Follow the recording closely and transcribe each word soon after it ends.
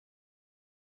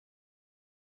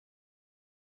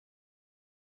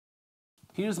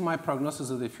Here's my prognosis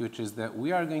of the future is that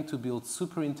we are going to build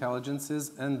super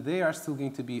intelligences and they are still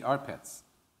going to be our pets.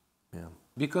 Yeah.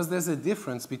 Because there's a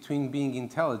difference between being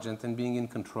intelligent and being in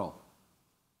control.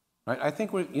 Right? I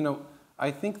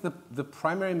think the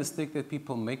primary mistake that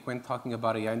people make when talking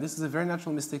about AI, and this is a very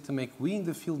natural mistake to make, we in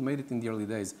the field made it in the early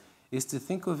days, is to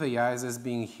think of AIs as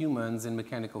being humans in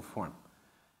mechanical form.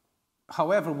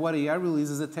 However, what AI really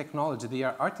is a technology. They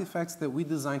are artifacts that we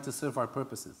designed to serve our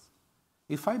purposes.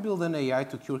 If I build an AI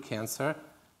to cure cancer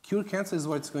is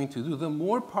what it's going to do. The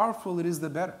more powerful it is, the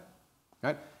better.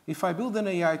 Right? If I build an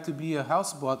AI to be a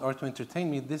housebot or to entertain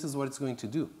me, this is what it's going to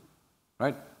do.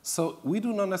 Right? So we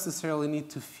do not necessarily need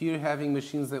to fear having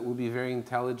machines that will be very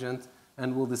intelligent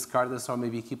and will discard us or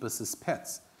maybe keep us as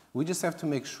pets. We just have to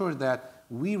make sure that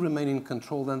we remain in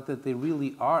control and that they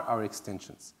really are our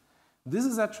extensions. This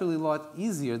is actually a lot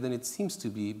easier than it seems to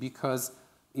be because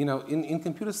in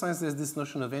computer science there's this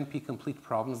notion of NP-complete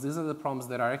problems. These are the problems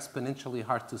that are exponentially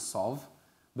hard to solve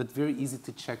but very easy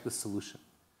to check the solution.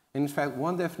 And in fact,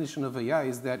 one definition of AI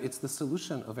is that it's the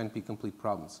solution of NP-complete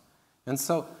problems. And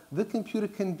so the computer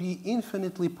can be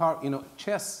infinitely powerful.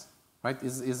 Chess, right,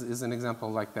 is an example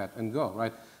like that, and Go,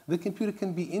 right? The computer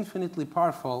can be infinitely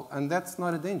powerful, and that's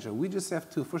not a danger. We just have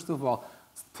to, first of all,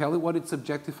 tell it what its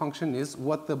objective function is,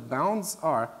 what the bounds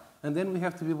are, and then we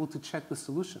have to be able to check the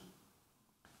solution.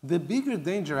 The bigger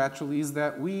danger, actually, is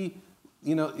that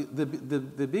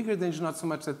the bigger danger not so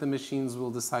much that the machines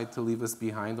will decide to leave us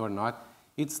behind or not,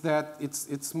 it's that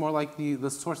it's more like the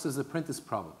source's apprentice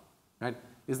problem, right?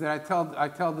 Is that I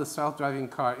tell the self-driving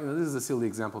car, this is a silly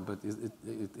example, but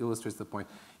it illustrates the point.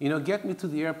 Get me to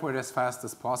the airport as fast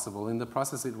as possible. In the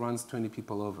process, it runs 20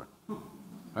 people over,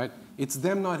 right? It's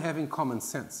them not having common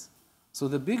sense. So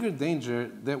the bigger danger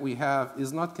that we have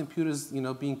is not computers,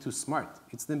 being too smart.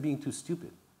 It's them being too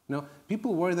stupid.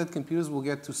 People worry that computers will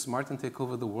get too smart and take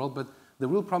over the world, but the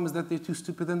real problem is that they're too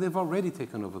stupid and they've already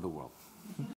taken over the world.